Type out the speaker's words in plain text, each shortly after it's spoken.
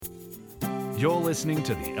You're listening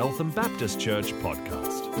to the Eltham Baptist Church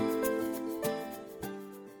podcast.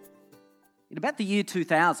 In about the year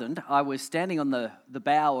 2000, I was standing on the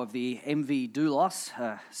bow of the MV Doulos,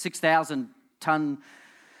 a 6,000-ton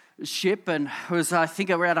ship, and it was, I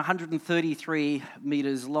think, around 133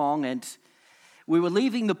 meters long, and we were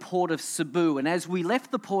leaving the port of Cebu. And as we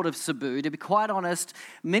left the port of Cebu, to be quite honest,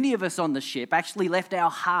 many of us on the ship actually left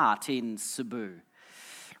our heart in Cebu.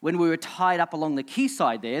 When we were tied up along the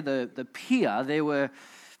quayside there, the pier, there were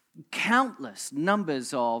countless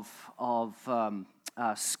numbers of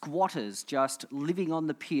squatters just living on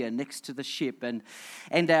the pier next to the ship,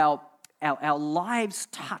 and our lives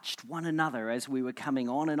touched one another as we were coming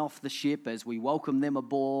on and off the ship, as we welcomed them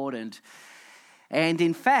aboard, and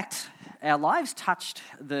in fact, our lives touched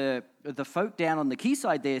the folk down on the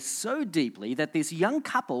quayside there so deeply that this young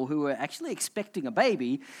couple who were actually expecting a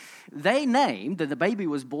baby, they named, that the baby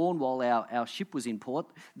was born while our ship was in port,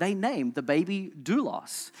 they named the baby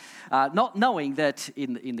Doulos, not knowing that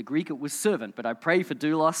in the Greek it was servant, but I pray for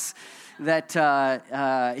Doulos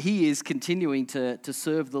that he is continuing to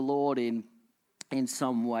serve the Lord in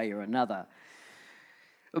some way or another.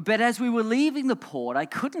 But as we were leaving the port, I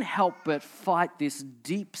couldn't help but fight this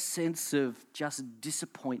deep sense of just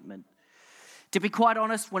disappointment. To be quite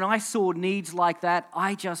honest, when I saw needs like that,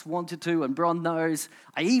 I just wanted to, and Bron knows,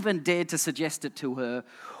 I even dared to suggest it to her,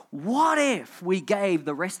 what if we gave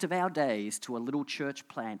the rest of our days to a little church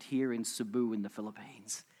plant here in Cebu in the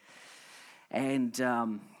Philippines? And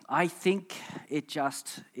I think it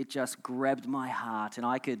just grabbed my heart, and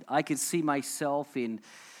I could see myself in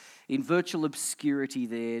virtual obscurity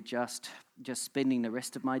there, just spending the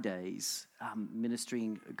rest of my days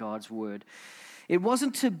ministering God's word. It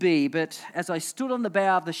wasn't to be, but as I stood on the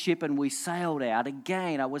bow of the ship and we sailed out,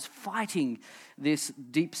 again, I was fighting this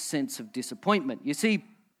deep sense of disappointment. You see,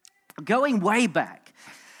 going way back,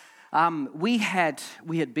 we had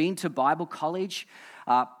been to Bible college.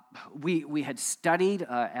 We had studied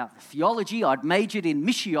our theology. I'd majored in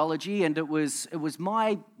missiology, and it was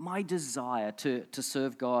my desire to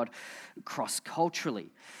serve God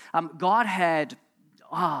cross-culturally. God had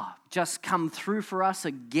just come through for us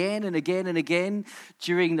again and again and again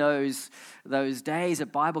during those days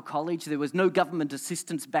at Bible college. There was no government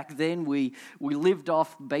assistance back then. We lived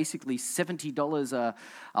off basically $70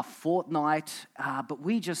 a fortnight, but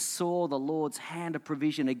we just saw the Lord's hand of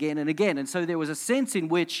provision again and again. And so there was a sense in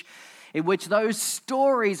which those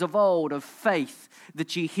stories of old of faith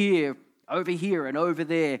that you hear over here and over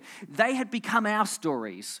there, they had become our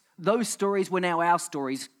stories. Those stories were now our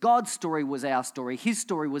stories. God's story was our story. His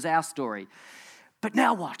story was our story. But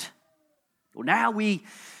now what? Well, now we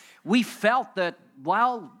felt that,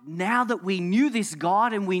 well, now that we knew this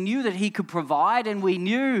God and we knew that He could provide, and we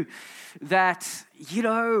knew that,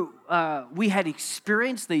 we had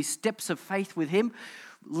experienced these steps of faith with Him,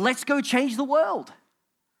 let's go change the world.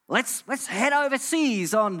 Let's head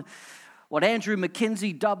overseas on what Andrew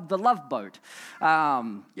Mackenzie dubbed the love boat.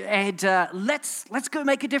 And let's go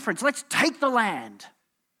make a difference. Let's take the land.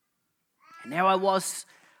 And now I was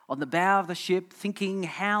on the bow of the ship thinking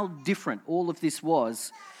how different all of this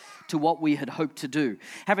was to what we had hoped to do.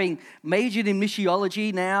 Having majored in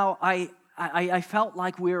missiology, now I felt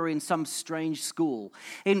like we were in some strange school.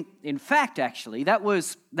 In fact, actually, that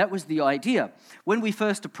was the idea. When we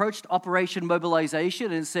first approached Operation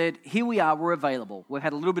Mobilization and said, here we are, we're available. We've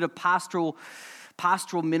had a little bit of pastoral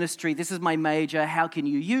ministry. This is my major. How can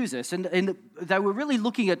you use us? And they were really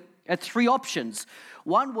looking at three options.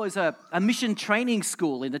 One was a mission training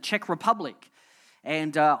school in the Czech Republic.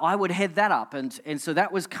 And I would head that up, and so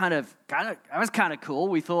that was kind of cool.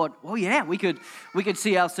 We thought, oh yeah, we could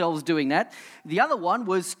see ourselves doing that. The other one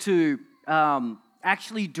was to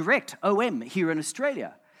actually direct OM here in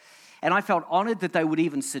Australia, and I felt honoured that they would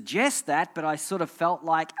even suggest that. But I sort of felt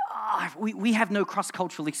like, we have no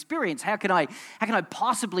cross-cultural experience. How can I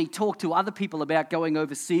possibly talk to other people about going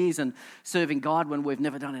overseas and serving God when we've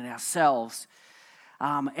never done it ourselves?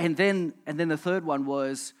 And then the third one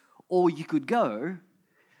was, or you could go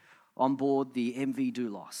on board the MV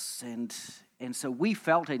Doulos. And so we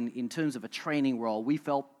felt, in terms of a training role, we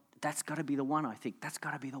felt that's got to be the one, I think. That's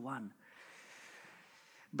got to be the one.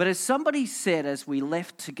 But as somebody said as we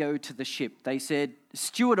left to go to the ship, they said,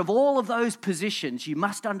 Stewart, of all of those positions, you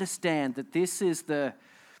must understand that this is the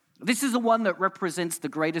one that represents the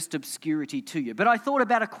greatest obscurity to you. But I thought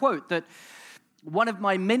about a quote that one of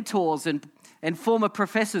my mentors and former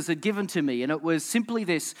professors had given to me, and it was simply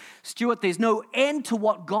this: Stewart, there's no end to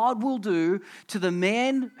what God will do to the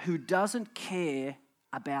man who doesn't care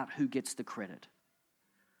about who gets the credit.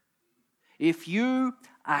 If you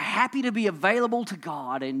are happy to be available to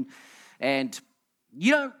God and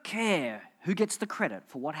you don't care who gets the credit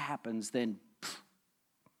for what happens, then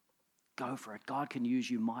go for it. God can use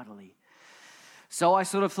you mightily. So I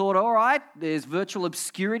sort of thought, all right, there's virtual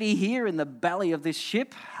obscurity here in the belly of this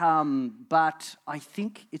ship, but I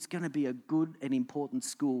think it's going to be a good and important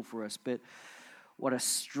school for us. But what a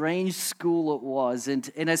strange school it was.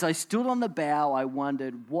 And as I stood on the bow, I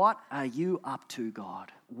wondered, what are you up to,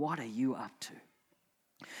 God? What are you up to?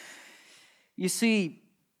 You see,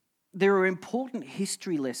 there are important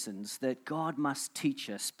history lessons that God must teach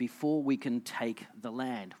us before we can take the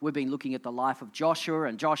land. We've been looking at the life of Joshua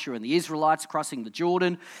and the Israelites crossing the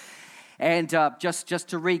Jordan. And just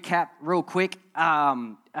to recap real quick,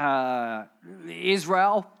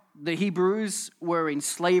 Israel, the Hebrews, were in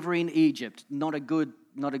slavery in Egypt. Not a good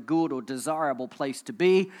or desirable place to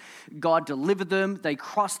be. God delivered them. They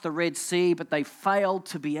crossed the Red Sea, but they failed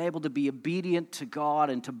to be able to be obedient to God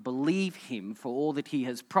and to believe Him for all that He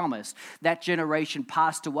has promised. That generation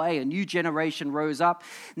passed away. A new generation rose up.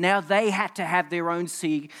 Now they had to have their own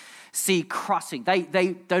sea crossing.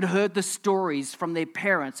 They'd heard the stories from their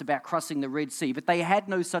parents about crossing the Red Sea, but they had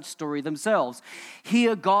no such story themselves.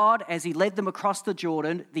 Here, God, as He led them across the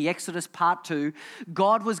Jordan, the Exodus part 2,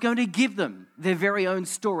 God was going to give them their very own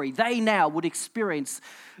story. They now would experience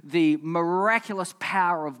the miraculous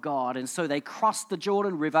power of God, and so they crossed the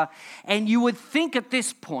Jordan River, and you would think at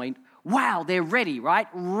this point, wow, they're ready, right?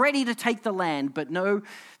 Ready to take the land, but no,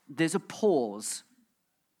 there's a pause,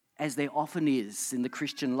 as there often is in the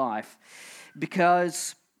Christian life,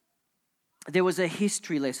 because there was a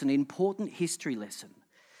history lesson, an important history lesson,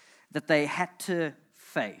 that they had to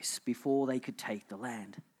face before they could take the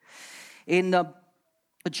land. In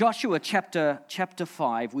Joshua chapter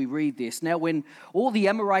 5, we read this. Now when all the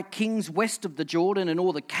Amorite kings west of the Jordan and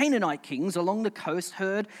all the Canaanite kings along the coast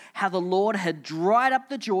heard how the Lord had dried up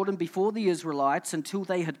the Jordan before the Israelites until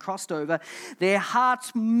they had crossed over, their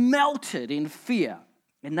hearts melted in fear,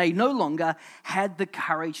 and they no longer had the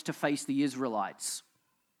courage to face the Israelites.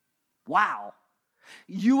 Wow.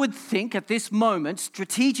 You would think at this moment,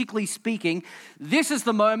 strategically speaking, this is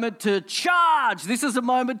the moment to charge. This is the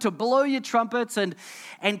moment to blow your trumpets and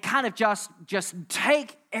kind of just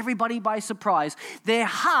take everybody by surprise. Their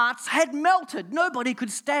hearts had melted. Nobody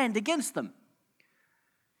could stand against them.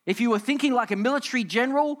 If you were thinking like a military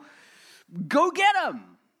general, go get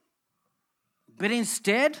them. But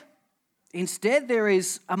instead there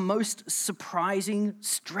is a most surprising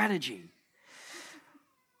strategy.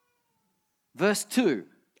 Verse 2,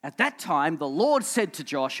 at that time the Lord said to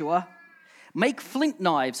Joshua, make flint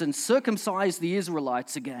knives and circumcise the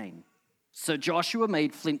Israelites again. So Joshua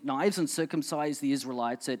made flint knives and circumcised the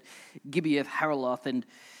Israelites at Gibeath Haaraloth. And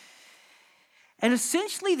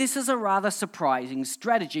essentially this is a rather surprising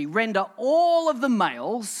strategy. Render all of the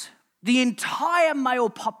males, the entire male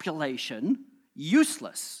population,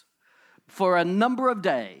 useless for a number of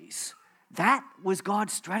days. That was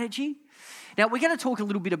God's strategy. Now we're going to talk a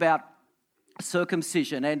little bit about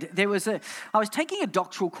circumcision, and I was taking a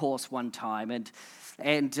doctoral course one time, and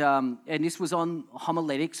this was on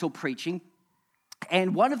homiletics or preaching.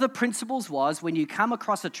 And one of the principles was, when you come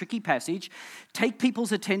across a tricky passage, take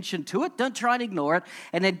people's attention to it, don't try and ignore it,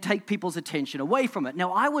 and then take people's attention away from it.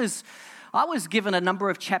 Now I was given a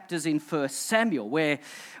number of chapters in 1 Samuel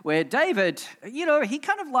where David, he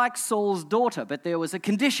kind of liked Saul's daughter, but there was a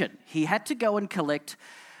condition. He had to go and collect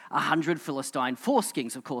 100 Philistine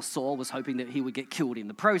foreskins. Of course, Saul was hoping that he would get killed in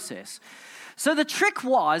the process. So the trick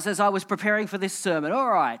was, as I was preparing for this sermon,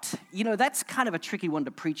 all right, that's kind of a tricky one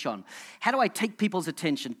to preach on. How do I take people's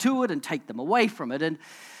attention to it and take them away from it?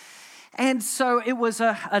 And so it was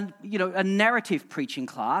a narrative preaching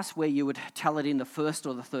class where you would tell it in the first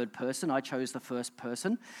or the third person. I chose the first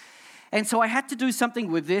person. And so I had to do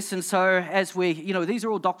something with this. And so as these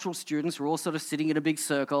are all doctoral students, we're all sort of sitting in a big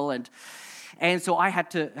circle, and so I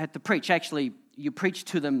had to preach. Actually, you preach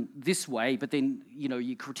to them this way, but then,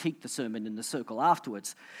 you critique the sermon in the circle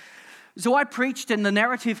afterwards. So I preached, and the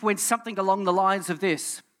narrative went something along the lines of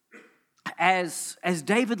this. As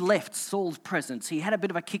David left Saul's presence, he had a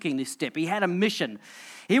bit of a kick in his step. He had a mission.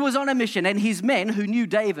 He was on a mission, and his men, who knew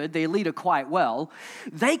David, their leader, quite well,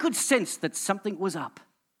 they could sense that something was up.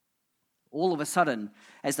 All of a sudden,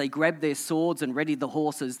 as they grabbed their swords and readied the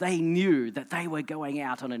horses, they knew that they were going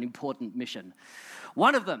out on an important mission.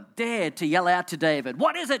 One of them dared to yell out to David,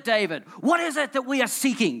 "What is it, David? What is it that we are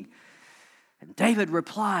seeking?" And David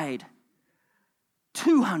replied,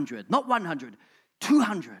 200, not 100,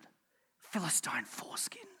 200 Philistine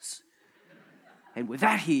foreskins. And with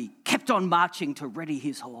that, he kept on marching to ready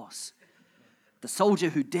his horse. The soldier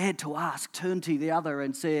who dared to ask turned to the other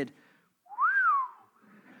and said,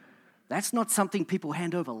 "That's not something people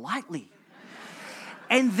hand over lightly."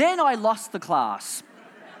 And then I lost the class.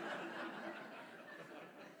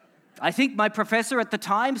 I think my professor at the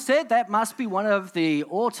time said that must be one of the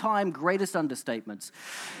all-time greatest understatements.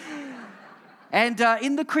 And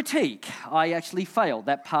in the critique, I actually failed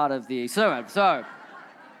that part of the sermon. So,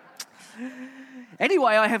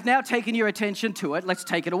 anyway, I have now taken your attention to it. Let's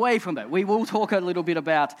take it away from it. We will talk a little bit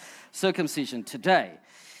about circumcision today.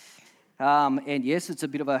 And yes, it's a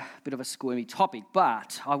bit of a squirmy topic,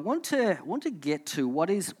 but I want to get to what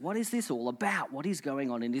is this all about? What is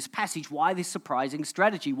going on in this passage? Why this surprising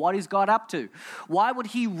strategy? What is God up to? Why would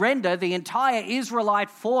he render the entire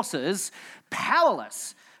Israelite forces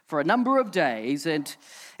powerless for a number of days and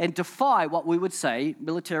defy what we would say,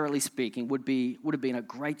 militarily speaking, would have been a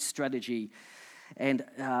great strategy and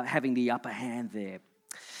having the upper hand there?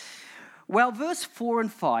 Well, verse 4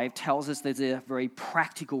 and 5 tells us there's a very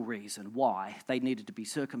practical reason why they needed to be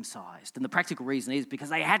circumcised. And the practical reason is because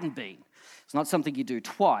they hadn't been. It's not something you do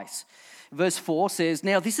twice. Verse 4 says,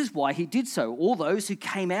 "Now this is why he did so. All those who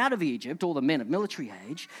came out of Egypt, all the men of military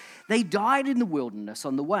age, they died in the wilderness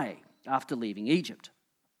on the way after leaving Egypt.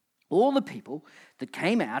 All the people that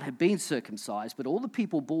came out had been circumcised, but all the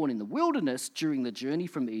people born in the wilderness during the journey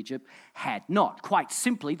from Egypt had not." Quite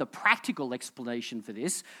simply, the practical explanation for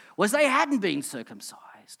this was they hadn't been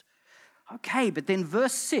circumcised. Okay, but then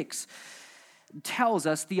verse 6 tells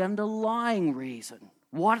us the underlying reason.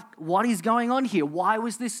 What is going on here? Why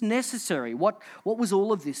was this necessary? What was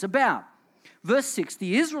all of this about? Verse 6,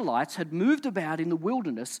 "The Israelites had moved about in the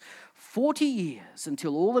wilderness 40 years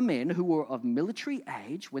until all the men who were of military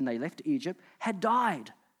age when they left Egypt had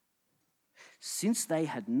died, since they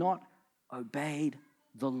had not obeyed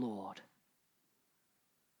the Lord.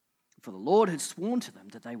 For the Lord had sworn to them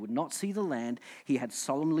that they would not see the land he had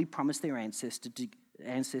solemnly promised their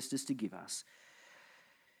ancestors to give us,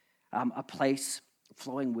 a place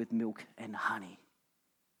flowing with milk and honey."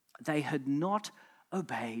 They had not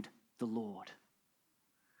obeyed the Lord.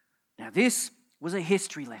 Now, this was a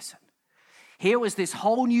history lesson. Here was this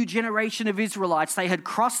whole new generation of Israelites. They had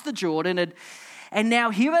crossed the Jordan, and now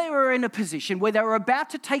here they were in a position where they were about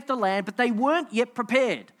to take the land, but they weren't yet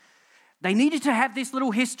prepared. They needed to have this little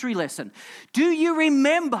history lesson. Do you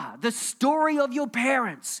remember the story of your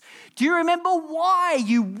parents? Do you remember why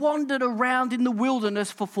you wandered around in the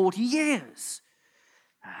wilderness for 40 years?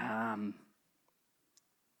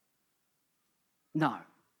 No.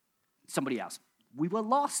 Somebody else. We were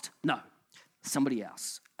lost? No. Somebody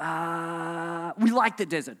else. We liked the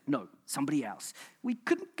desert? No. Somebody else. We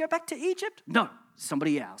couldn't go back to Egypt? No.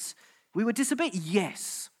 Somebody else. We were disobedient?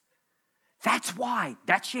 Yes. That's why.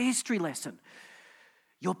 That's your history lesson.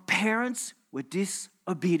 Your parents were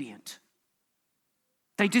disobedient.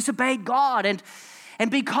 They disobeyed God,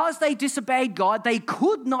 and because they disobeyed God, they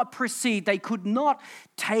could not proceed. They could not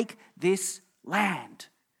take this land.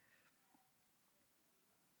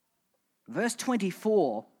 Verse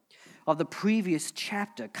 24 of the previous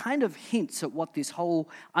chapter kind of hints at what this whole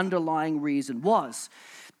underlying reason was.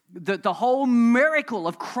 The whole miracle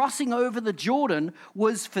of crossing over the Jordan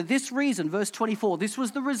was for this reason. Verse 24, this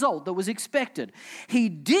was the result that was expected. He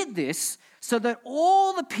did this so that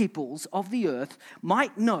all the peoples of the earth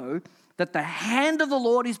might know that the hand of the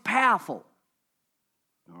Lord is powerful.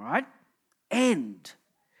 All right? And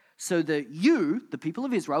so that you, the people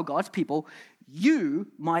of Israel, God's people,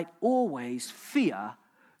 you might always fear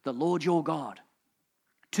the Lord your God.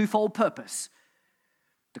 Twofold purpose.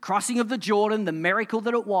 The crossing of the Jordan, the miracle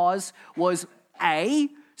that it was A,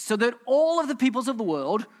 so that all of the peoples of the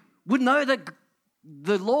world would know that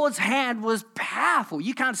the Lord's hand was powerful.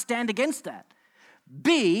 You can't stand against that.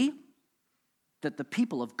 B, that the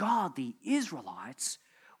people of God, the Israelites,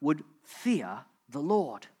 would fear the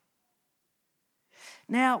Lord.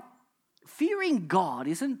 Now, fearing God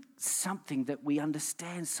isn't something that we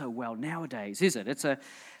understand so well nowadays, is it? It's a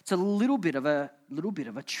little bit of a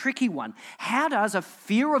tricky one. How does a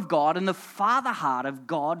fear of God and the father heart of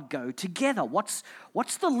God go together? What's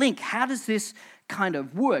the link? How does this kind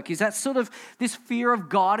of work? Is that sort of this fear of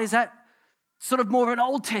God? Is that sort of more of an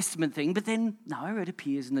Old Testament thing? But then no, it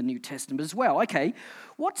appears in the New Testament as well. Okay,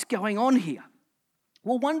 what's going on here?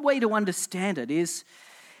 Well, one way to understand it is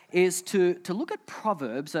to look at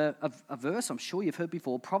Proverbs, a verse I'm sure you've heard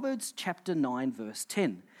before, Proverbs chapter 9, verse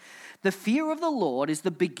 10. The fear of the Lord is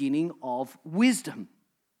the beginning of wisdom,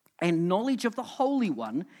 and knowledge of the Holy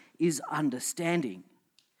One is understanding.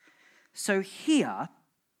 So here,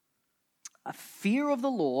 a fear of the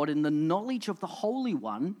Lord and the knowledge of the Holy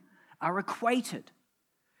One are equated.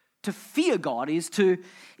 To fear God is to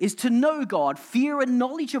know God. Fear and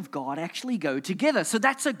knowledge of God actually go together. So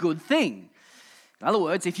that's a good thing. In other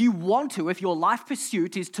words, if your life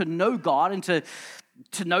pursuit is to know God and to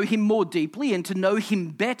to know him more deeply and to know him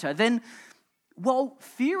better, then, well,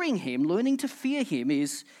 fearing him, learning to fear him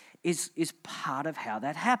is part of how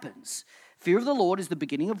that happens. Fear of the Lord is the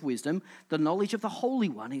beginning of wisdom. The knowledge of the Holy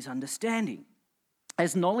One is understanding.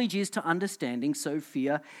 As knowledge is to understanding, so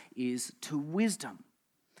fear is to wisdom.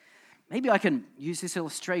 Maybe I can use this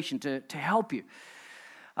illustration to help you.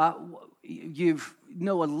 You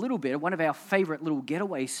know a little bit. One of our favourite little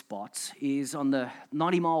getaway spots is on the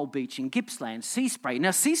 90 Mile Beach in Gippsland, Sea Spray.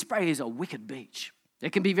 Now, Sea Spray is a wicked beach.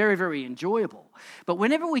 It can be very, very enjoyable. But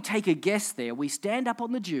whenever we take a guest there, we stand up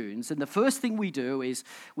on the dunes, and the first thing we do is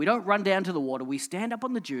we don't run down to the water. We stand up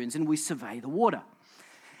on the dunes and we survey the water.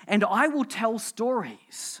 And I will tell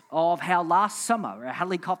stories of how last summer a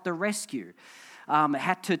helicopter rescue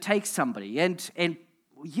had to take somebody. And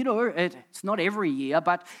you know, it's not every year,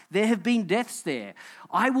 but there have been deaths there.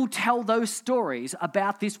 I will tell those stories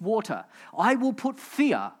about this water. I will put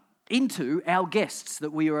fear into our guests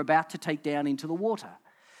that we are about to take down into the water.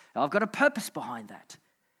 Now, I've got a purpose behind that.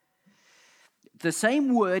 The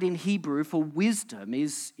same word in Hebrew for wisdom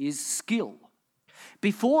is skill.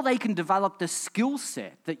 Before they can develop the skill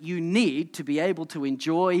set that you need to be able to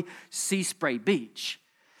enjoy Sea Spray Beach,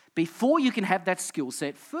 before you can have that skill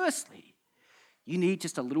set, firstly, you need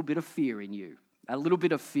just a little bit of fear in you, a little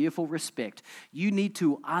bit of fearful respect. You need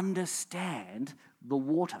to understand the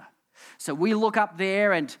water. So we look up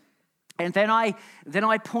there and then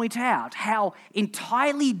I point out how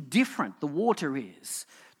entirely different the water is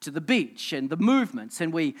to the beach and the movements,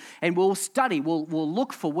 and we'll study. We'll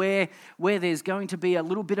look for where there's going to be a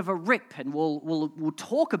little bit of a rip, and we'll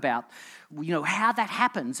talk about, you know, how that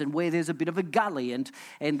happens and where there's a bit of a gully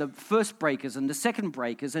and the first breakers and the second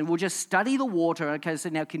breakers, and we'll just study the water. Okay, so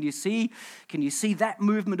now can you see that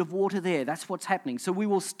movement of water there? That's what's happening. So we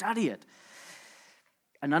will study it.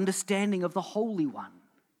 An understanding of the Holy One,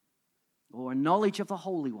 or a knowledge of the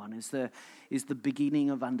Holy One, is the beginning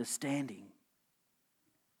of understanding.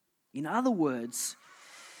 In other words,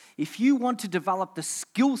 if you want to develop the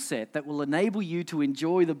skill set that will enable you to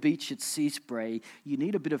enjoy the beach at Sea Spray, you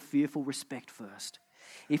need a bit of fearful respect first.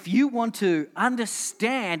 If you want to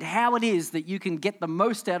understand how it is that you can get the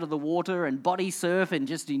most out of the water and body surf and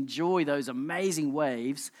just enjoy those amazing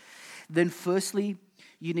waves, then firstly,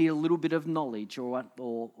 you need a little bit of knowledge or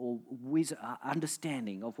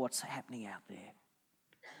understanding of what's happening out there.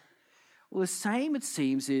 Well, the same, it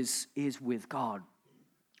seems, is with God.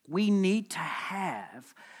 We need to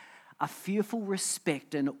have a fearful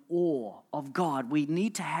respect and awe of God. We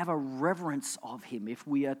need to have a reverence of him if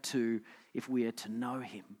we are to know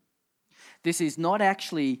him. This is not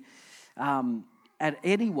actually at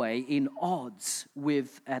any way in odds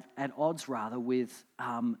with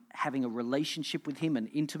having a relationship with him, an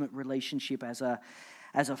intimate relationship as a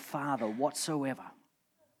father whatsoever.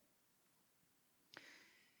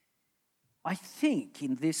 I think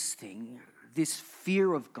in this thing, this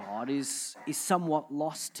fear of God is somewhat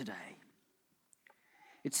lost today.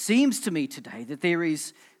 It seems to me today that there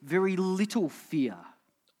is very little fear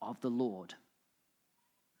of the Lord.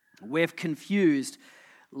 We've confused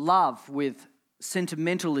love with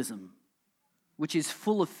sentimentalism, which is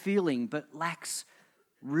full of feeling but lacks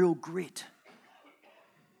real grit.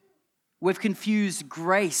 We've confused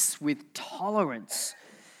grace with tolerance,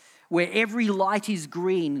 where every light is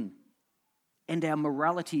green and our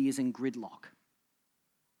morality is in gridlock.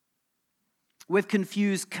 We've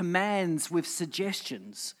confused commands with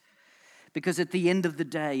suggestions, because at the end of the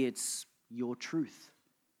day, it's your truth.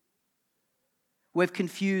 We've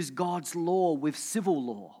confused God's law with civil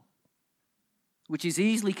law, which is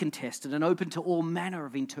easily contested and open to all manner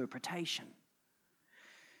of interpretation.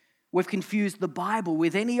 We've confused the Bible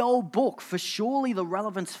with any old book, for surely the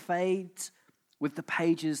relevance fades with the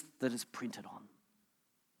pages that it's printed on.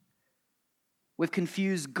 We've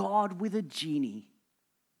confused God with a genie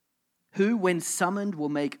who, when summoned, will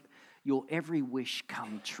make your every wish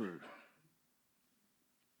come true.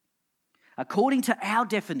 According to our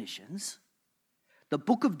definitions, the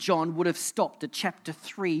book of John would have stopped at chapter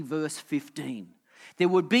 3, verse 15. There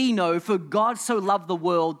would be no, for God so loved the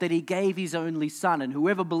world that he gave his only Son, and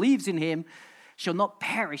whoever believes in him shall not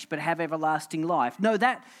perish but have everlasting life. No,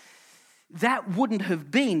 that wouldn't have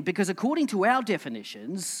been, because according to our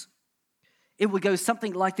definitions, it would go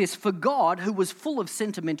something like this. For God, who was full of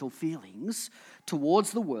sentimental feelings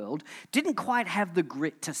towards the world, didn't quite have the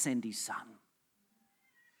grit to send his Son.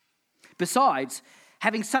 Besides,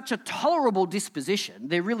 having such a tolerable disposition,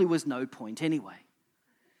 there really was no point anyway.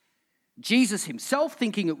 Jesus himself,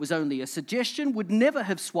 thinking it was only a suggestion, would never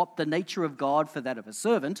have swapped the nature of God for that of a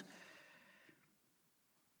servant.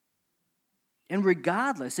 And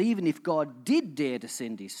regardless, even if God did dare to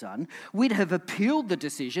send his son, we'd have appealed the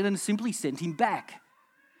decision and simply sent him back.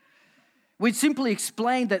 We'd simply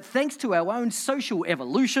explained that thanks to our own social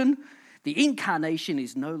evolution, the incarnation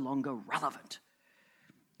is no longer relevant.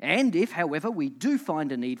 And if, however, we do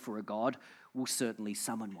find a need for a God, we'll certainly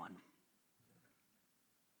summon one.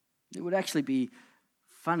 It would actually be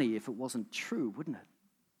funny if it wasn't true, wouldn't it?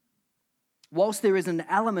 Whilst there is an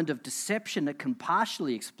element of deception that can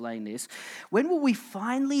partially explain this, when will we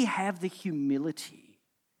finally have the humility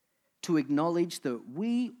to acknowledge that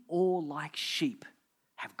we all, like sheep,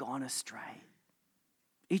 have gone astray,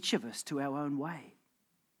 each of us to our own way,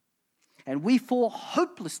 and we fall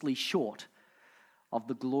hopelessly short of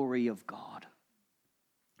the glory of God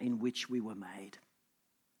in which we were made?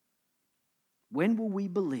 When will we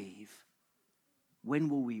believe? When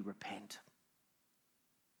will we repent?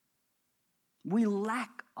 We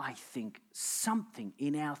lack, I think, something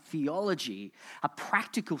in our theology, a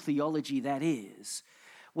practical theology that is,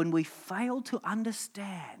 when we fail to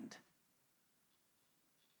understand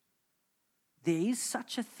there is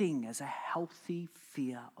such a thing as a healthy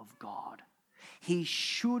fear of God. He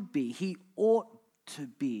should be, he ought to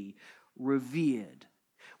be revered.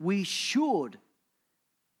 We should,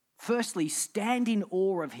 firstly, stand in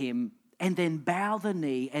awe of him and then bow the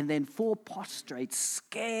knee and then fall prostrate,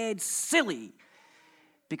 scared, silly,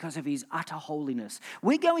 because of his utter holiness.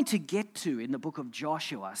 We're going to get to, in the book of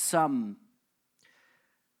Joshua, some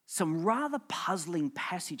rather puzzling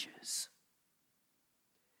passages.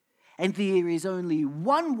 And there is only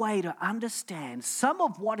one way to understand some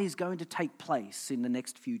of what is going to take place in the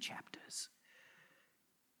next few chapters.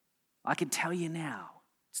 I can tell you now,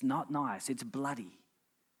 it's not nice, it's bloody.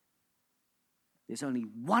 There's only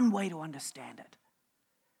one way to understand it,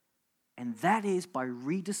 and that is by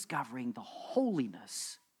rediscovering the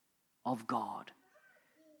holiness of God.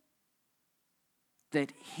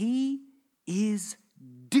 That he is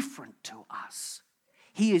different to us.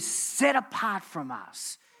 He is set apart from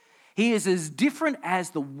us. He is as different as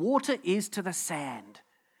the water is to the sand.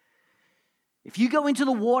 If you go into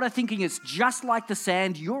the water thinking it's just like the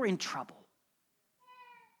sand, you're in trouble.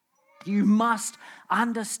 You must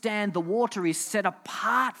understand the water is set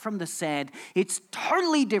apart from the sand. It's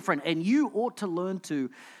totally different, and you ought to learn to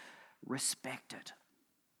respect it,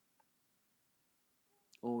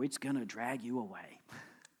 or it's going to drag you away.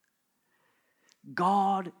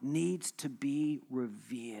 God needs to be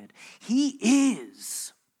revered. He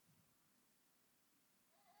is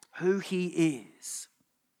who he is.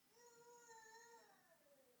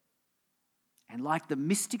 And like the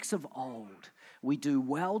mystics of old, we do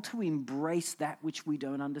well to embrace that which we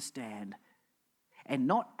don't understand and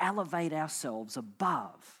not elevate ourselves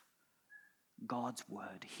above God's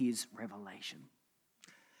word, his revelation.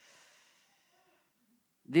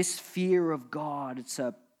 This fear of God, it's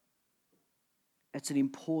an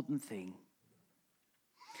important thing.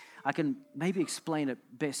 I can maybe explain it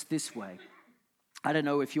best this way. I don't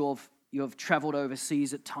know if you've traveled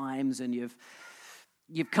overseas at times and you've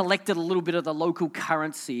collected a little bit of the local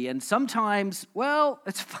currency, and sometimes, well,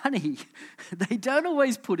 it's funny, they don't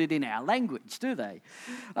always put it in our language, do they?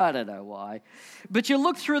 I don't know why. But you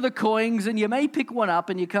look through the coins and you may pick one up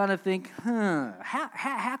and you kind of think,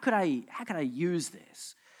 how could I use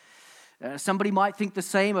this? Somebody might think the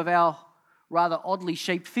same of our rather oddly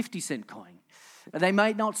shaped 50-cent coin. They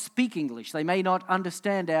may not speak English. They may not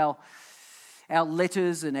understand our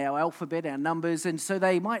letters and our alphabet, our numbers, and so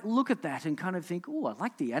they might look at that and kind of think, oh, I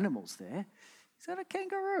like the animals there. Is that a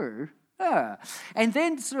kangaroo? And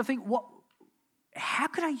then sort of think, how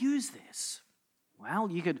could I use this? Well,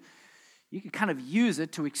 you could kind of use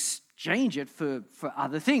it to exchange it for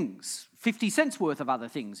other things, 50 cents worth of other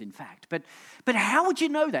things, in fact. But how would you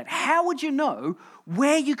know that? How would you know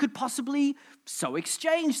where you could possibly so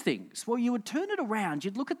exchange things? Well, you would turn it around.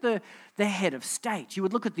 You'd look at the head of state. You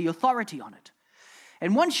would look at the authority on it.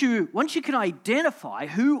 And once you can identify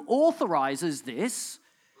who authorizes this,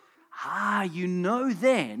 you know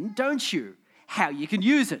then, don't you, how you can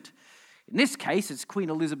use it. In this case, it's Queen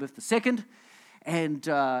Elizabeth II, and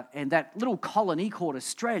that little colony called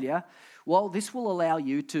Australia. Well, this will allow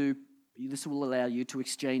you to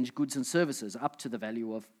exchange goods and services up to the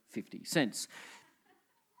value of 50 cents.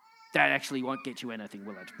 That actually won't get you anything,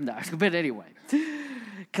 will it? No, but anyway,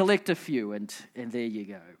 collect a few, and there you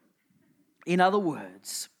go. In other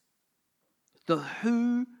words, the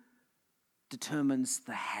who determines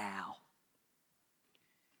the how.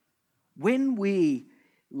 When we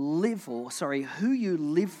live who you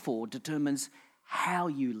live for determines how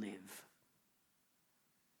you live.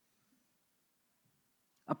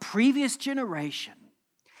 A previous generation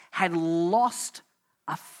had lost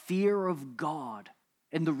a fear of God.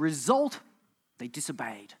 And the result, they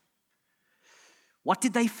disobeyed. What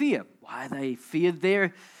did they fear? Why, they feared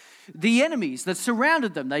the enemies that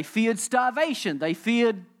surrounded them. They feared starvation. They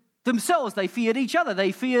feared themselves. They feared each other.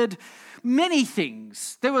 They feared many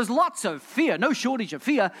things. There was lots of fear, no shortage of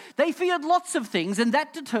fear. They feared lots of things, and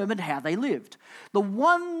that determined how they lived. The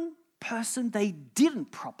one person they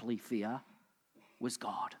didn't properly fear was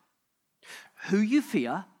God. Who you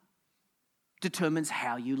fear determines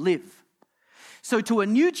how you live. So to a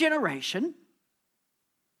new generation,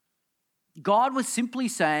 God was simply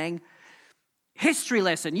saying, history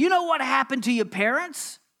lesson, you know what happened to your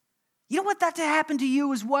parents? You don't want that to happen to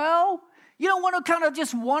you as well? You don't want to kind of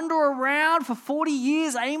just wander around for 40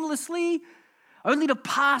 years aimlessly, only to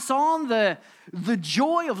pass on the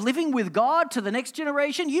joy of living with God to the next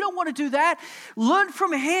generation? You don't want to do that. Learn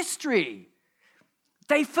from history.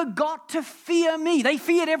 They forgot to fear me. They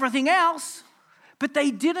feared everything else, but they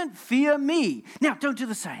didn't fear me. Now, don't do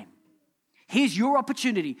the same. Here's your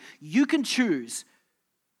opportunity. You can choose.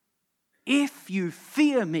 If you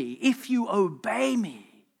fear me, if you obey me,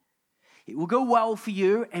 it will go well for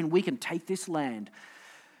you and we can take this land.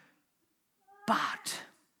 But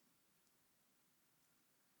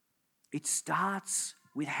it starts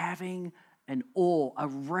with having an awe, a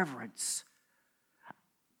reverence,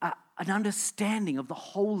 an understanding of the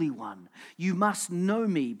Holy One. You must know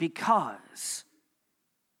me, because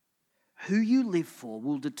who you live for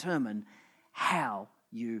will determine how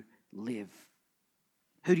you live.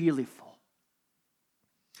 Who do you live for?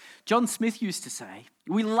 John Smith used to say,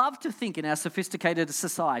 we love to think in our sophisticated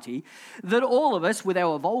society that all of us with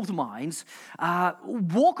our evolved minds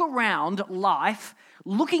walk around life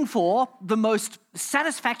looking for the most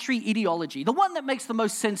satisfactory ideology, the one that makes the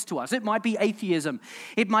most sense to us. It might be atheism,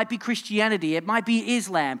 it might be Christianity, it might be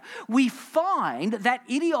Islam. We find that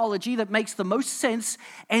ideology that makes the most sense,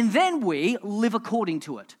 and then we live according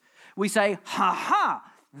to it. We say,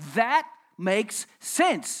 that makes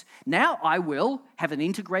sense. Now I will have an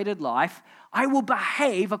integrated life. I will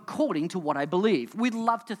behave according to what I believe. We'd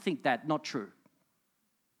love to think that, not true.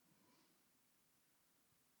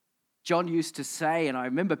 John used to say, and I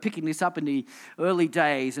remember picking this up in the early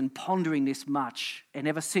days and pondering this much, and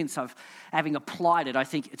ever since having applied it, I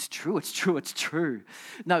think it's true, it's true, it's true.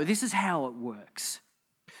 No, this is how it works.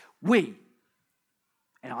 We,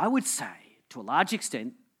 and I would say to a large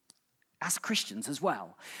extent, us Christians as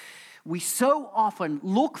well, we so often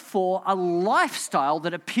look for a lifestyle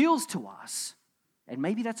that appeals to us, and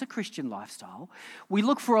maybe that's a Christian lifestyle. We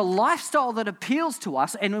look for a lifestyle that appeals to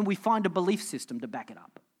us, and then we find a belief system to back it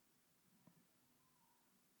up.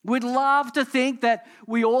 We'd love to think that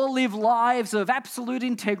we all live lives of absolute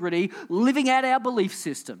integrity, living out our belief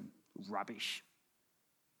system. Rubbish.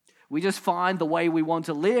 We just find the way we want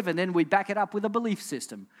to live, and then we back it up with a belief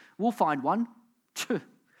system. We'll find one.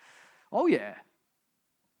 Oh, yeah.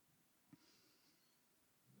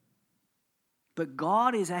 But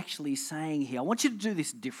God is actually saying here, I want you to do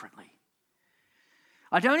this differently.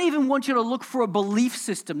 I don't even want you to look for a belief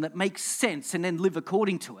system that makes sense and then live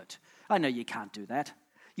according to it. I know you can't do that.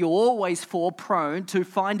 You're always prone to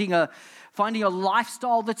finding a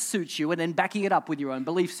lifestyle that suits you and then backing it up with your own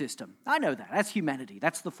belief system. I know that. That's humanity.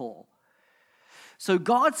 That's the fall. So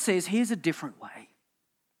God says, here's a different way.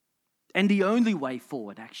 And the only way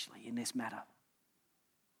forward, actually, in this matter.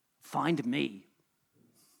 Find me.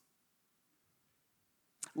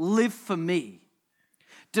 Live for me.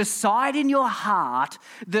 Decide in your heart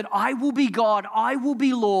that I will be God, I will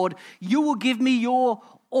be Lord. You will give me your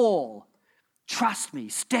all. Trust me.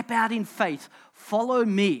 Step out in faith. Follow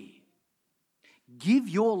me. Give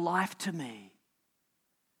your life to me.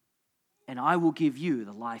 And I will give you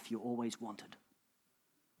the life you always wanted.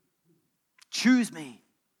 Choose me.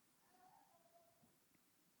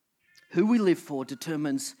 Who we live for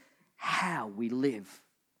determines how we live.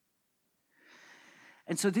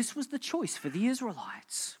 And so this was the choice for the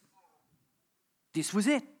Israelites. This was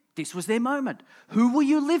it. This was their moment. Who will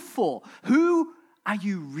you live for? Who are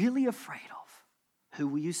you really afraid of? Who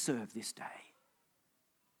will you serve this day?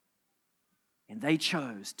 And they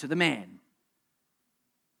chose, to the man,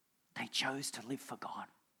 they chose to live for God.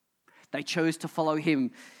 They chose to follow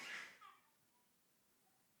him.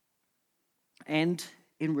 And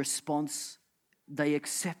in response, they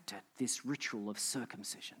accepted this ritual of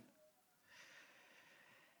circumcision.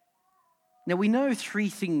 Now, we know three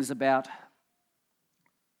things about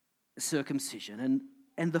circumcision,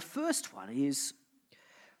 and the first one is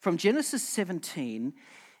from Genesis 17.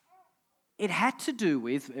 It had to do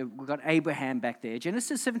with, we've got Abraham back there,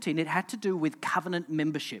 Genesis 17, it had to do with covenant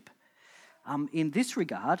membership. In this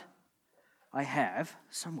regard, I have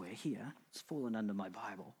somewhere here, it's fallen under my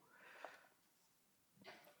Bible.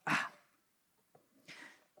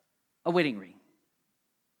 A wedding ring.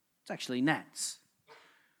 It's actually Nat's.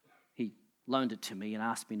 He loaned it to me and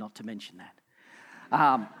asked me not to mention that.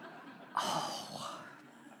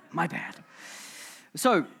 My bad.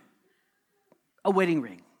 So, a wedding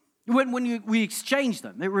ring. When we exchange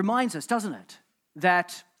them, it reminds us, doesn't it,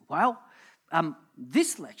 that,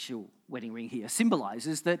 this actual wedding ring here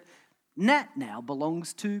symbolizes that Nat now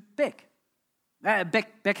belongs to Beck.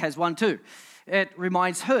 Beck has one too. It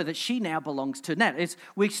reminds her that she now belongs to Nat.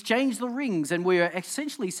 We exchange the rings and we're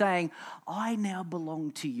essentially saying, I now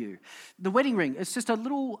belong to you. The wedding ring is just a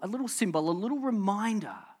little symbol, a little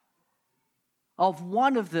reminder of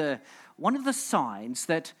one of the signs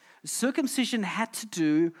that circumcision had to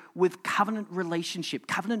do with covenant relationship,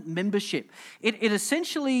 covenant membership. It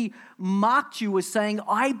essentially marked you as saying,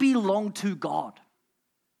 I belong to God.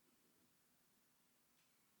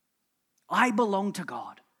 I belong to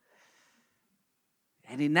God.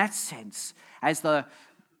 And in that sense, as the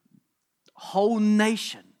whole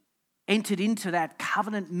nation entered into that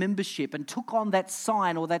covenant membership and took on that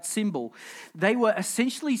sign or that symbol, they were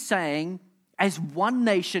essentially saying, as one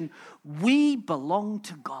nation, we belong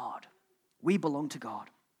to God. We belong to God.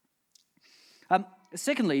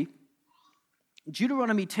 Secondly,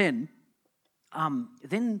 Deuteronomy 10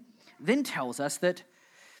 then tells us that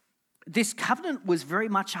this covenant was very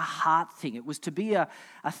much a heart thing. It was to be a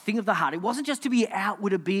thing of the heart. It wasn't just to be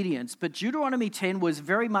outward obedience, but Deuteronomy 10 was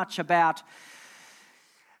very much about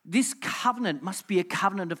this covenant must be a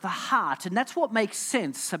covenant of the heart. And that's what makes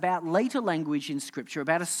sense about later language in Scripture,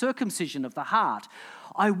 about a circumcision of the heart.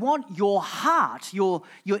 I want your heart, your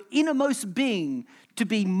innermost being, to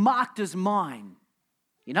be marked as mine.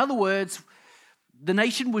 In other words, the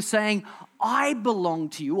nation was saying, I belong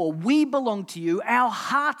to you, or we belong to you, our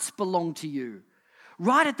hearts belong to you.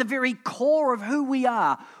 Right at the very core of who we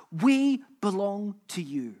are, we belong to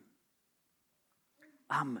you.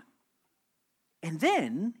 And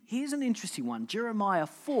then, here's an interesting one. Jeremiah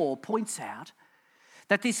 4 points out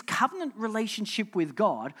that this covenant relationship with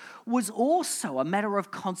God was also a matter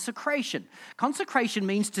of consecration. Consecration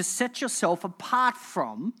means to set yourself apart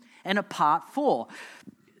from and apart for.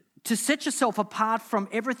 To set yourself apart from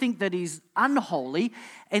everything that is unholy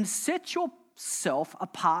and set yourself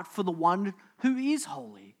apart for the one who is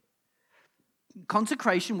holy.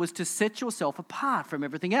 Consecration was to set yourself apart from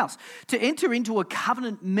everything else. To enter into a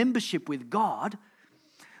covenant membership with God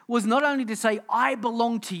was not only to say, I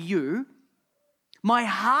belong to you, my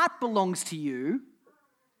heart belongs to you,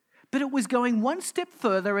 but it was going one step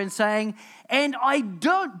further and saying, and I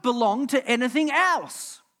don't belong to anything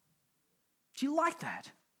else. Do you like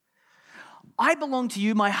that? I belong to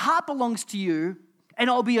you, my heart belongs to you, and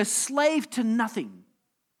I'll be a slave to nothing.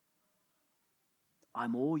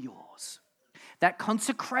 I'm all yours. That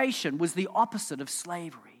consecration was the opposite of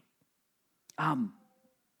slavery. And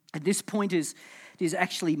this point is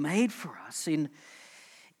actually made for us in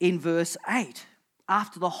verse 8.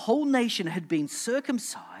 After the whole nation had been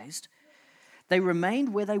circumcised, they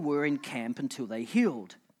remained where they were in camp until they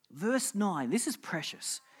healed. Verse 9, this is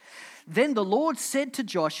precious. Then the Lord said to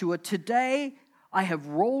Joshua, today I have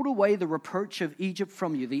rolled away the reproach of Egypt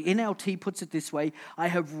from you. The NLT puts it this way, I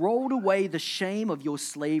have rolled away the shame of your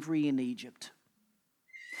slavery in Egypt.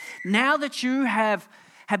 Now that you have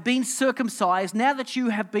been circumcised, now that you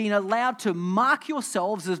have been allowed to mark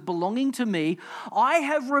yourselves as belonging to me, I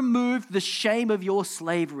have removed the shame of your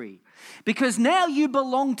slavery. Because now you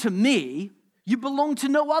belong to me, you belong to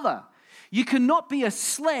no other. You cannot be a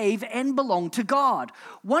slave and belong to God.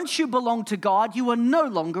 Once you belong to God, you are no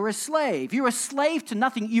longer a slave. You're a slave to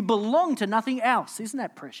nothing. You belong to nothing else. Isn't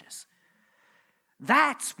that precious?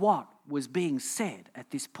 That's what was being said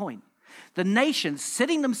at this point. The nations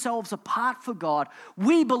setting themselves apart for God.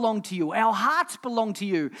 We belong to you. Our hearts belong to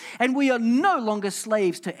you. And we are no longer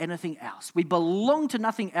slaves to anything else. We belong to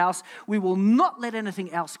nothing else. We will not let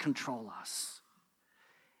anything else control us.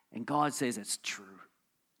 And God says it's true.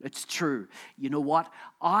 It's true. You know what?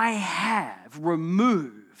 I have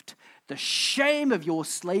removed the shame of your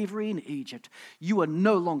slavery in Egypt. You are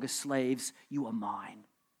no longer slaves. You are mine.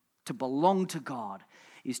 To belong to God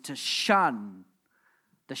is to shun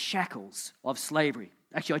the shackles of slavery.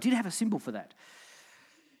 Actually, I did have a symbol for that.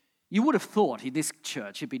 You would have thought in this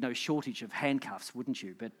church there'd be no shortage of handcuffs, wouldn't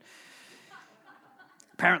you? But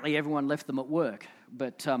apparently everyone left them at work.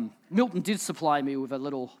 But Milton did supply me with a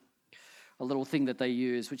little thing that they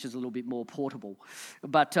use, which is a little bit more portable.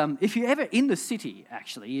 But if you're ever in the city,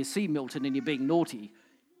 actually, you see Milton and you're being naughty,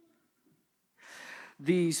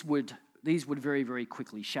 these would very, very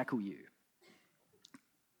quickly shackle you.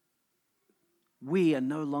 we are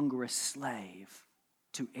no longer a slave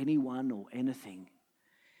to anyone or anything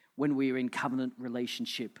when we are in covenant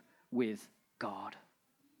relationship with God.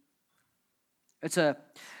 It's a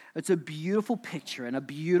beautiful picture and a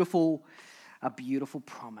beautiful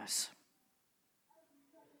promise.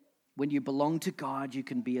 When you belong to God, you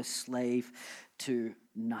can be a slave to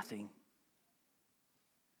nothing.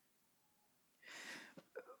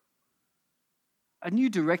 A new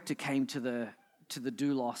director came to the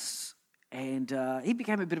doulos, and he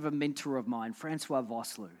became a bit of a mentor of mine, Francois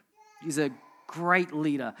Vosloo. He's a great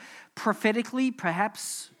leader. Prophetically,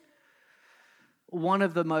 perhaps one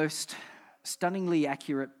of the most stunningly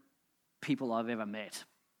accurate people I've ever met.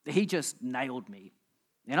 He just nailed me.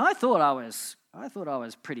 And I thought I was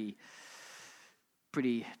pretty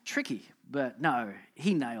tricky, but no,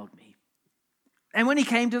 he nailed me. And when he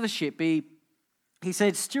came to the ship, he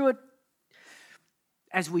said, "Stewart,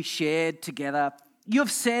 as we shared together,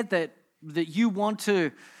 you've said that you want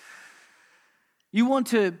to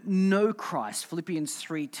know Christ, Philippians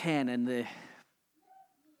 3:10, and the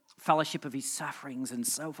fellowship of his sufferings and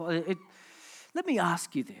so forth. Let me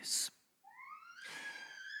ask you this.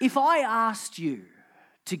 If I asked you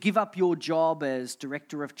to give up your job as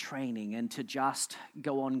director of training and to just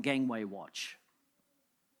go on gangway watch,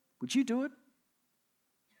 would you do it?"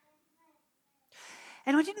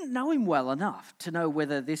 And I didn't know him well enough to know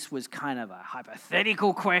whether this was kind of a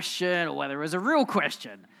hypothetical question or whether it was a real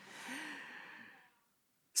question.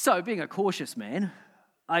 So, being a cautious man,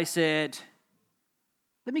 I said,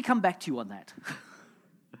 "Let me come back to you on that."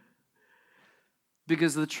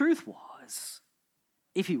 Because the truth was,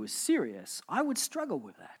 if he was serious, I would struggle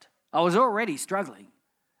with that. I was already struggling.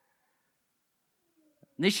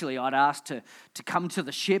 Initially, I'd asked to come to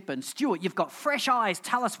the ship and, "Stewart, you've got fresh eyes,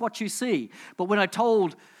 tell us what you see." But when I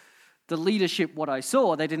told the leadership what I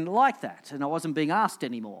saw, they didn't like that, and I wasn't being asked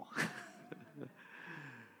anymore.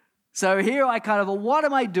 So here I kind of, what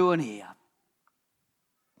am I doing here?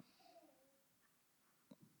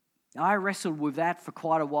 I wrestled with that for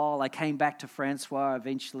quite a while. I came back to Francois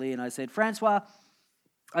eventually, and I said, "Francois,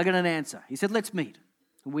 I got an answer." He said, "Let's meet."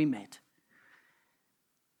 And we met.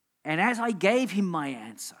 And as I gave him my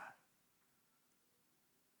answer,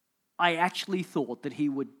 I actually thought that he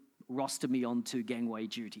would roster me onto gangway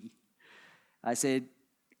duty. I said,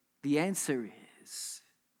 "The answer is,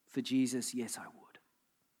 for Jesus, yes, I would."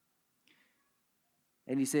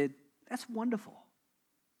 And he said, "That's wonderful.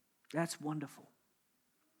 That's wonderful."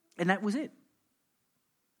 And that was it.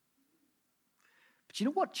 But you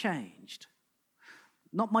know what changed?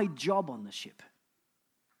 Not my job on the ship,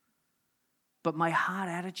 but my heart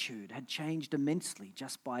attitude had changed immensely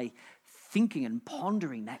just by thinking and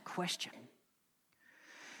pondering that question.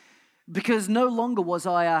 Because no longer was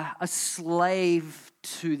I a slave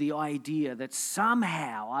to the idea that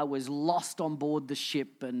somehow I was lost on board the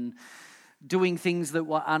ship and doing things that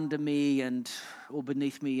were under me or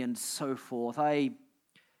beneath me and so forth. I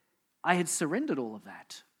had surrendered all of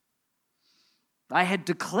that. I had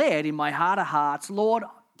declared in my heart of hearts, "Lord,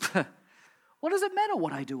 what does it matter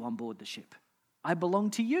what I do on board the ship? I belong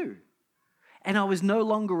to you." And I was no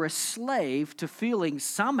longer a slave to feeling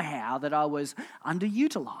somehow that I was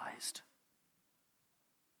underutilized.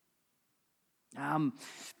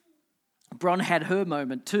 Bron had her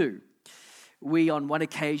moment too. We on one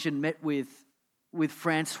occasion met with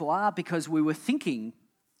Francois because we were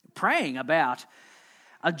praying about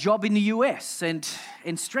a job in the US. And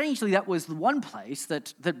strangely, that was the one place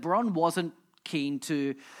that Bron wasn't keen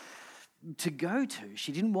to go to.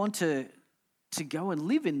 She didn't want to go and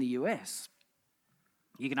live in the US.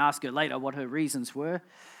 You can ask her later what her reasons were.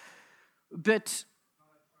 But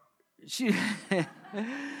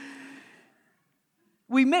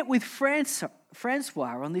we met with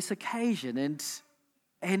Francois on this occasion,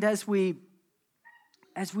 and as we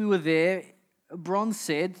were there, Bron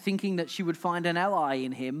said, thinking that she would find an ally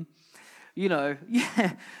in him,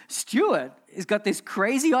 Stewart has got this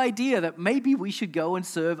crazy idea that maybe we should go and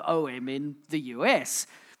serve OM in the US.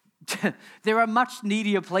 There are much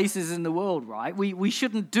needier places in the world, right? We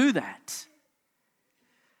shouldn't do that.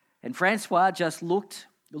 And Francois just looked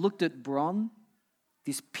at Bron,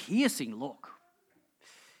 this piercing look,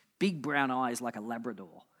 big brown eyes like a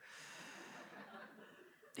Labrador.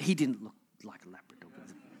 He didn't look like a Labrador.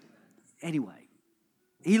 But anyway,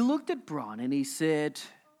 he looked at Bron and he said,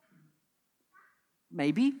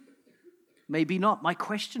 maybe not. My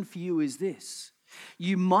question for you is this.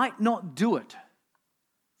 You might not do it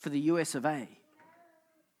for the US of A,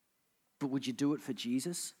 but would you do it for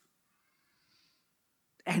Jesus?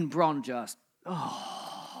 And Bron just,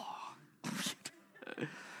 I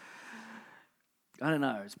don't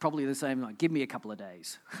know, it's probably the same, like, give me a couple of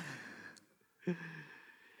days.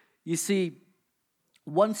 You see,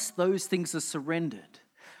 once those things are surrendered,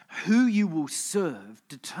 who you will serve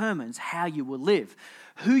determines how you will live.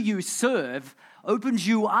 Who you serve opens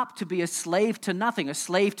you up to be a slave to nothing, a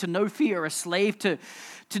slave to no fear, a slave to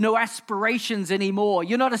no aspirations anymore.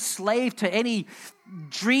 You're not a slave to any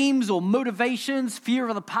dreams or motivations, fear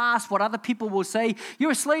of the past, what other people will say.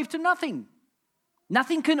 You're a slave to nothing.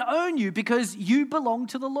 Nothing can own you because you belong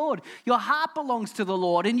to the Lord. Your heart belongs to the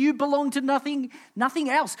Lord and you belong to nothing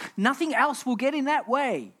else. Nothing else will get in that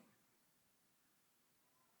way.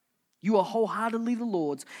 You are wholeheartedly the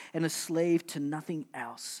Lord's and a slave to nothing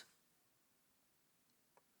else.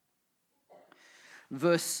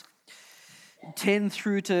 Verse 10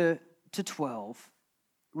 through to 12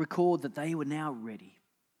 record that they were now ready.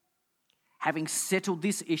 Having settled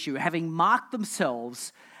this issue, having marked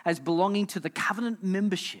themselves as belonging to the covenant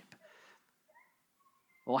membership,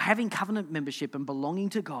 or having covenant membership and belonging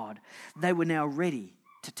to God, they were now ready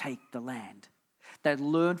to take the land. They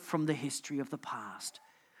learned from the history of the past.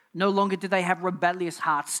 No longer did they have rebellious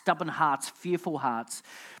hearts, stubborn hearts, fearful hearts.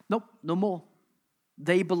 Nope, no more.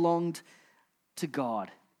 They belonged to God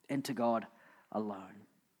and to God alone.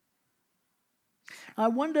 I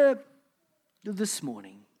wonder this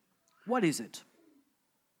morning, what is it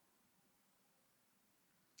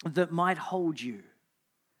that might hold you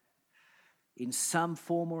in some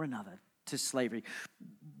form or another to slavery?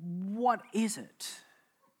 What is it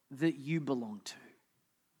that you belong to?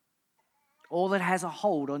 Or that has a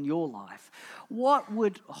hold on your life? What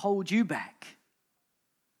would hold you back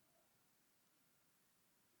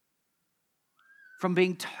from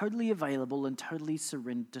being totally available and totally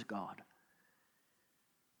surrendered to God?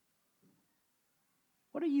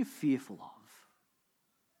 What are you fearful of?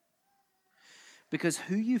 Because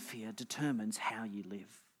who you fear determines how you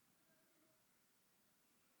live.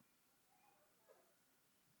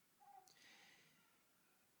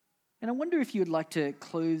 And I wonder if you'd like to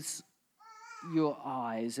close your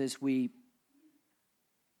eyes as we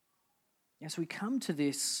come to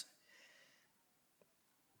this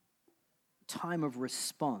time of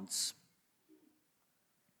response.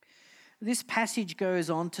 This passage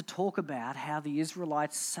goes on to talk about how the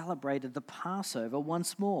Israelites celebrated the Passover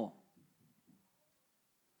once more.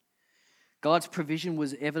 God's provision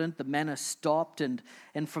was evident, the manna stopped, and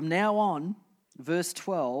from now on, verse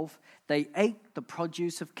 12, they ate the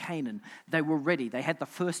produce of Canaan. They were ready. They had the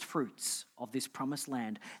first fruits of this promised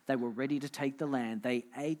land. They were ready to take the land. They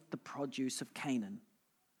ate the produce of Canaan.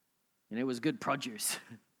 And it was good produce.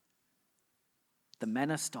 The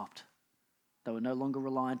manna stopped. They were no longer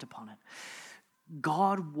reliant upon it.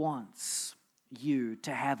 God wants you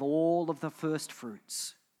to have all of the first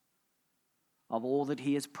fruits of all that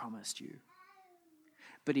He has promised you.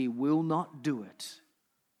 But He will not do it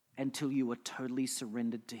until you are totally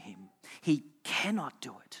surrendered to Him. He cannot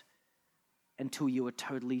do it until you are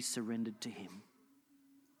totally surrendered to Him.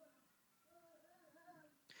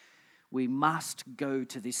 We must go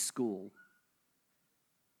to this school.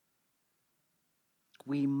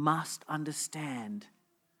 We must understand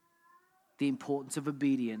the importance of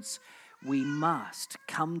obedience. We must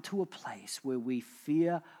come to a place where we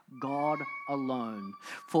fear God alone.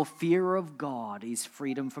 For fear of God is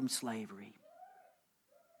freedom from slavery.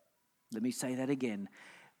 Let me say that again.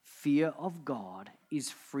 Fear of God is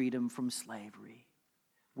freedom from slavery.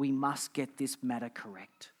 We must get this matter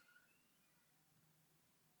correct.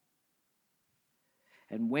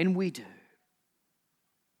 And when we do,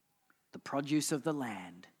 the produce of the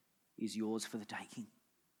land is yours for the taking.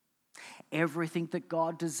 Everything that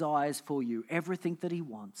God desires for you, everything that He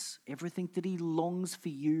wants, everything that He longs for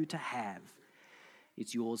you to have,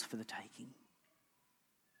 it's yours for the taking.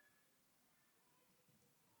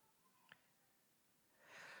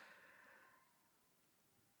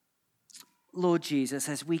 Lord Jesus,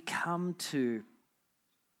 as we come to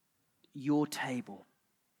your table,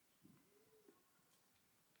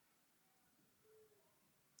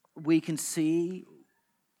 we can see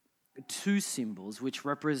two symbols which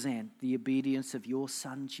represent the obedience of your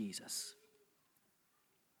Son, Jesus,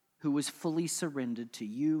 who was fully surrendered to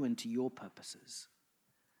you and to your purposes.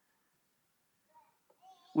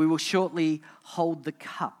 We will shortly hold the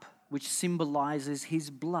cup, which symbolizes His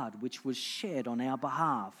blood, which was shed on our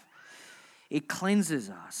behalf. It cleanses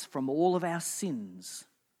us from all of our sins.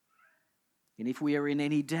 And if we are in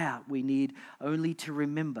any doubt, we need only to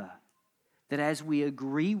remember that as we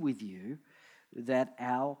agree with you that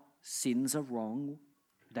our sins are wrong,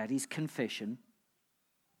 that is confession,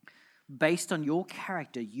 based on your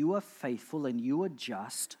character, you are faithful and you are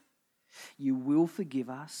just. You will forgive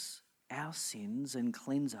us our sins and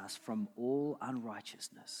cleanse us from all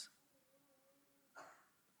unrighteousness.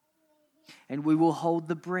 And we will hold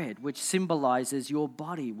the bread, which symbolizes your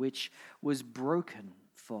body, which was broken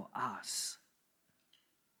for us.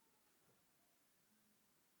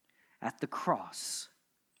 At the cross,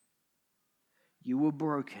 you were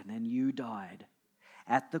broken and you died.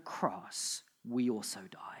 At the cross, we also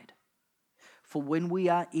died. For when we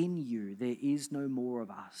are in you, there is no more of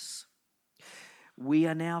us. We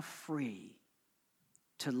are now free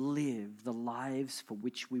to live the lives for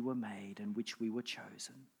which we were made and which we were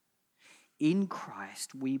chosen. In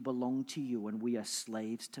Christ, we belong to you and we are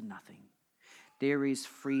slaves to nothing. There is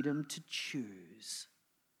freedom to choose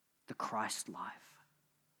the Christ life.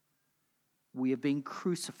 We have been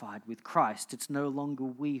crucified with Christ. It's no longer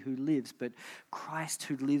we who lives, but Christ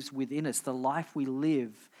who lives within us. The life we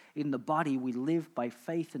live in the body, we live by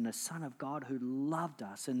faith in the Son of God who loved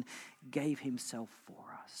us and gave himself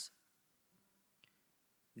for us.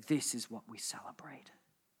 This is what we celebrate.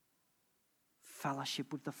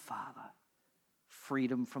 Fellowship with the Father,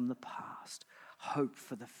 freedom from the past, hope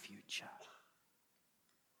for the future.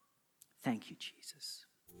 Thank you, Jesus.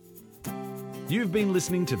 You've been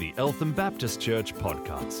listening to the Eltham Baptist Church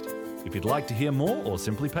podcast. If you'd like to hear more or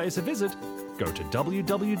simply pay us a visit, go to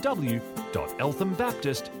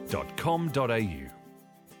www.elthambaptist.com.au.